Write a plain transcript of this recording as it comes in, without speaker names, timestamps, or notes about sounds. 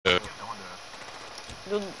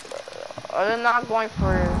Dude, they're not going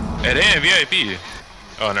for... Hey, they in VIP.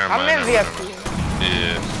 Oh, never mind. I'm in VIP.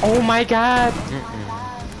 Yeah. Oh my god!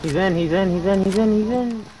 He's in.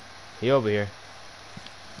 He over here.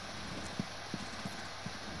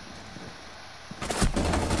 I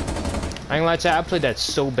ain't gonna lie to you, I played that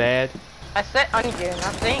so bad. I said onion,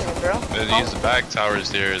 I'm saying it, bro. These back tower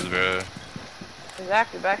stairs, bro.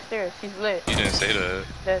 Exactly, backstairs. He's lit. You didn't say that.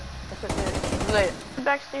 That's what it is. He's lit.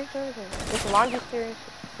 Backstairs, there's laundry stairs,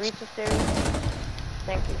 reaching stairs.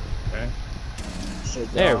 Thank you. Okay.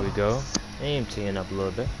 There we go. Aim teeing up a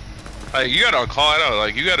little bit. Like, you gotta call it out.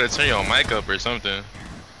 Like, you gotta turn your mic up or something.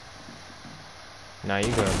 Nah, you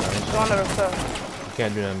good, man. Go on the roof.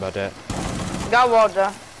 Can't do nothing about that. Got wall,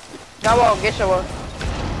 John. Got wall, get your wall.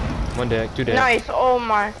 One deck, two deck. Nice, oh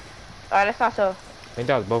my. Alright, that's not so. I think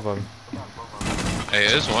that was both of them. Hey,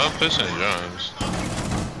 there's one pushing drums.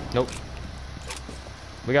 Nope.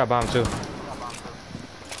 We got bomb too.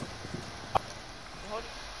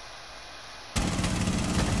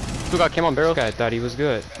 Who got came on barrel? This guy thought he was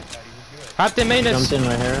good. Hopped in maintenance. Jumped in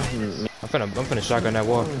right here. I'm finna shotgun that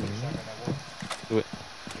wall. Do it.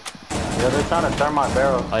 Yeah, they're trying to turn my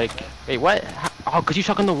barrel. Like, wait, what? Oh, cause you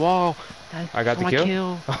shot on the wall. I got the my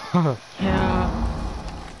kill. Yeah.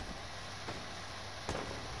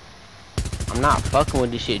 I'm not fucking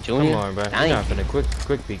with this shit, Junior. Come on, bro. You're not finna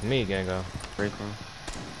quick peek me, gango. Break room.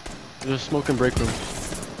 There's a smoking break room.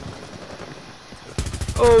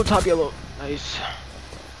 Oh, top yellow. Nice.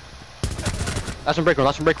 That's some break room.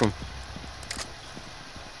 That's some break room.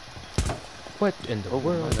 What in the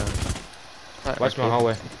world? Right, Watch my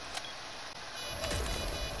hallway.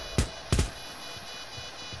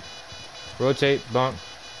 Rotate, bump.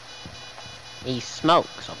 He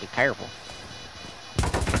smokes, so be careful.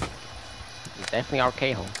 He's definitely our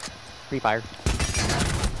K-hole. Free fire.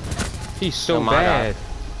 He's so Oh my bad. God.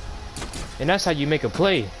 And that's how you make a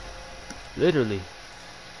play. Literally.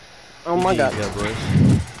 Oh my God. Yeah, boys.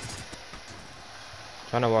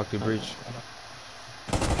 Trying to walk through breach.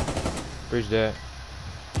 Breach that.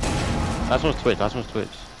 Last one's Twitch. Last one's Twitch.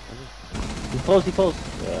 He's close.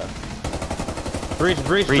 Yeah. Breach.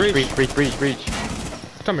 Breach.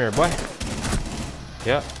 Come here, boy.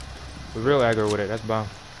 Yep. We're real aggro with it. That's bomb.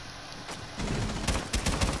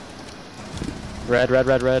 Red. He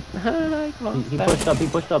pushed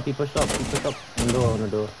up. On the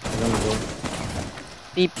door. He's on the door.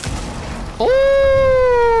 Beep.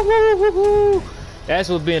 Oh! That's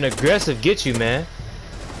what being aggressive gets you, man.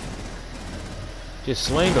 Just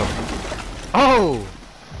sling them. Oh!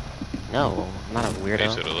 No, I'm not a They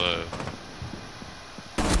weirdo. should have left.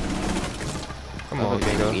 Come on,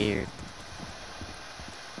 Bingo. Weird.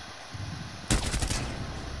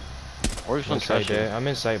 Or just I'm on inside treasure. there. I'm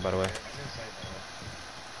in sight, by the way.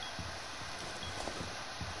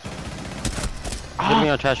 Literally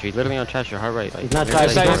on treasure. Hard right. Like, He's not very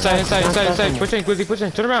trying like- Inside. Push in,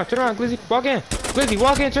 Glizzy. Turn around, Glizzy. Walk in. Glizzy,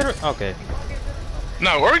 walk in. Turn around. Okay.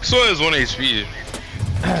 No, RECOIL is 1 HP.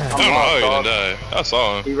 I don't know how he didn't die. I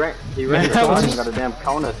saw him. He ran across and got a damn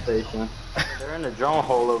Kona station. They're in the drone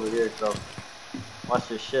hole over here, so watch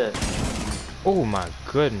this shit. Oh my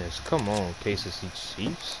goodness. Come on, KCC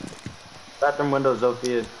Chiefs. Bathroom window,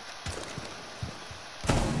 Zofia.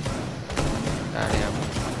 Goddamn.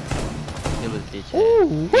 It was bitch.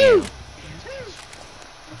 Woo!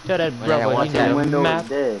 Tell that Yeah, brother watch he that need a window is map.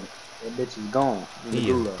 dead. That bitch is gone. He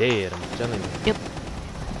is dead, I'm telling you. Yep.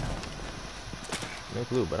 No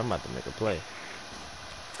clue, but I'm about to make a play.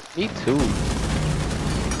 Me too.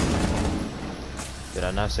 Did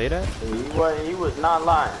I not say that? He was not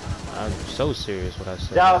lying. I'm so serious what I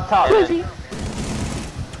said. Down top.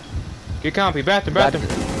 Get compy, bathroom.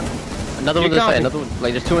 Another one Get in sight. compy. Another one.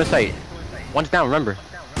 Like there's two in sight. One's down. Remember.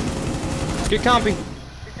 Get compy.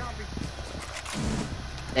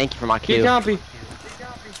 Thank you for my Get kill. compy.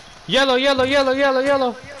 Yellow.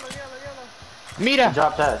 Mira.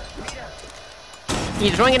 Drop that.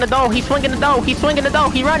 He's swinging the door. He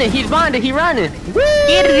running. He's blinded. He running.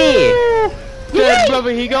 Get it in. That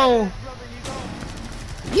brother, he gone.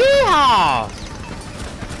 Yeah.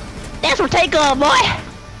 That's what take off, boy.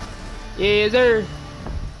 Yeah, sir.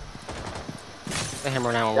 The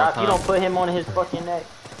hammer now one more Doc, time. you don't put him on his fucking neck.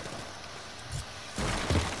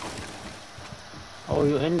 Oh,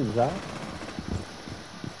 you in the job?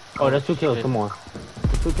 Oh, that's 2 kills. Come on.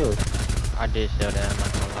 That's 2 kills. I did sell that. I'm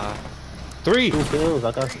not gonna lie. 3. 2 kills,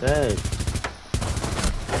 like I said.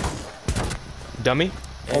 Dummy.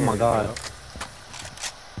 Oh my god.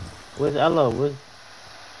 Where's Ella? Where's...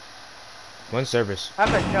 One service. I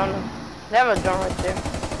have a drone. They have a drone right there.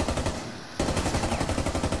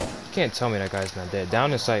 You can't tell me that guy's not dead.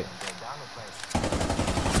 Down in sight.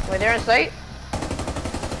 Wait, they're in sight?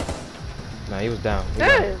 Nah, he was down. He Dude,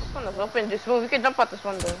 down. this windows open. Just move. He could jump out this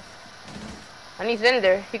window. And he's in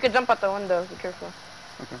there. He could jump out the window. Be careful.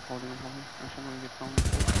 Okay, I'm holding. Actually, I'm gonna get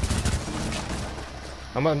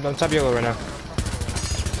phone. I'm top yellow right now.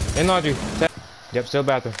 In laundry. Yep, still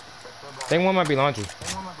bathroom. Thing one might be laundry.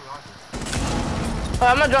 Oh,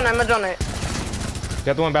 I'm gonna drone it.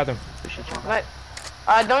 Got the one bathroom. Right.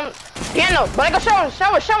 Don't. Piano. But I go showers.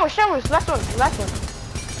 Last one.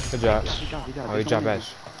 Good job. He Oh, he dropped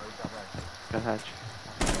hatch. Got hatch.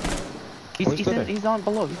 He's down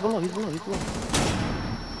below. He's below.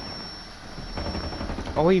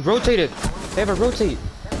 Oh, he rotated. They have a rotate.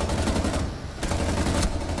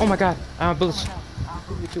 Oh my god. Bullets.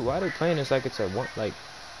 Why are they playing this like it's a one like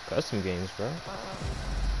custom games, bro? Wow,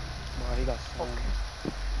 he got slammed.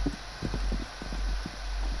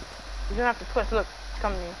 You're gonna have to push. Look, it's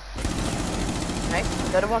coming in. Nice.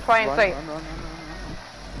 The other one's probably in sight. Run.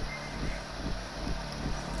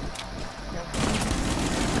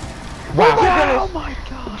 Wow. Oh my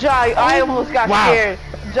god. Jai, I almost got scared.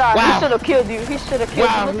 Jai, he should have killed you. He should have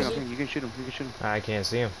killed you. You can shoot him. I can't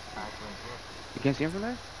see him. You can't see him from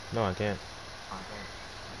there? No, I can't.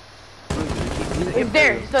 He's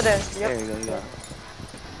there. He's still there. Yep. There you go.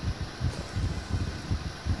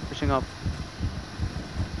 Pushing up.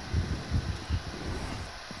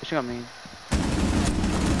 Pushing up, man.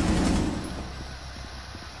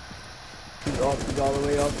 He's all the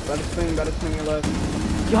way up. Better swing your left.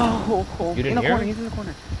 Yo! You didn't hear him? He's in the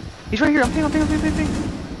corner. He's right here. I'm ping.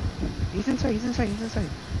 He's inside.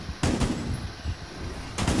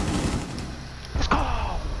 Let's go!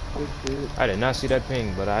 I did not see that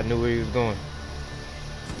ping, but I knew where he was going.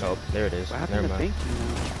 Oh, there it is. What Never happened to mind. ping?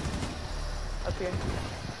 Up here.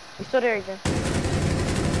 He's still there again.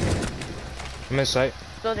 I'm in sight.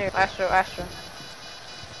 Still there. Astro.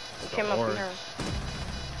 He came up here.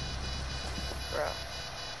 Bro.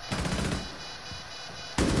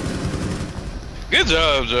 Good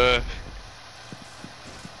job, Joe.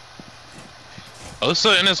 Oh, it's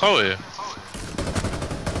in this hallway.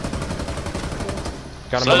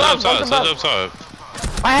 Got him Sledge up. up top.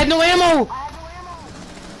 I had no ammo!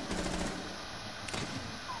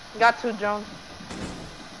 Got 2 drones.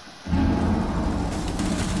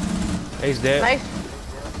 He's dead. Nice.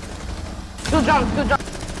 2 drones.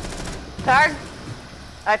 Tag.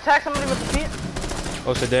 I tagged somebody with the feet.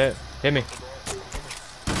 Oh, so dead. Hit me.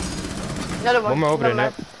 Another one. One more over there,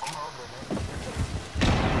 Another Nep.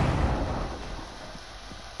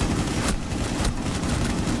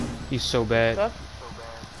 He's so bad. one.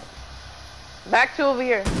 Back 2 over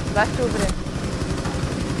here. Last 2 over there.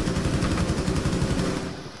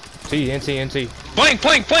 NT. Flank.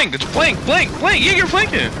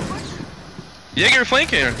 Jaeger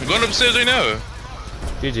flanking. Going upstairs right now.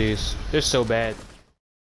 GG's. They're so bad.